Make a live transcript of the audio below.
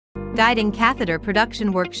Guiding Catheter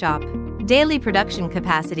Production Workshop. Daily production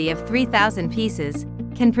capacity of 3,000 pieces,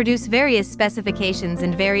 can produce various specifications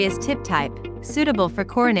and various tip type, suitable for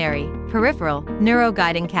coronary, peripheral, neuro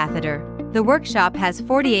guiding catheter. The workshop has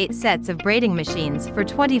 48 sets of braiding machines for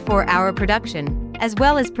 24-hour production, as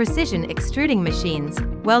well as precision extruding machines,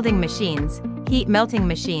 welding machines, heat melting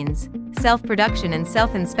machines. Self-production and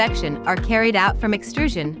self-inspection are carried out from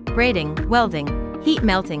extrusion, braiding, welding, heat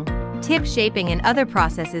melting, tip shaping and other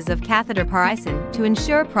processes of catheter production to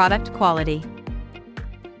ensure product quality.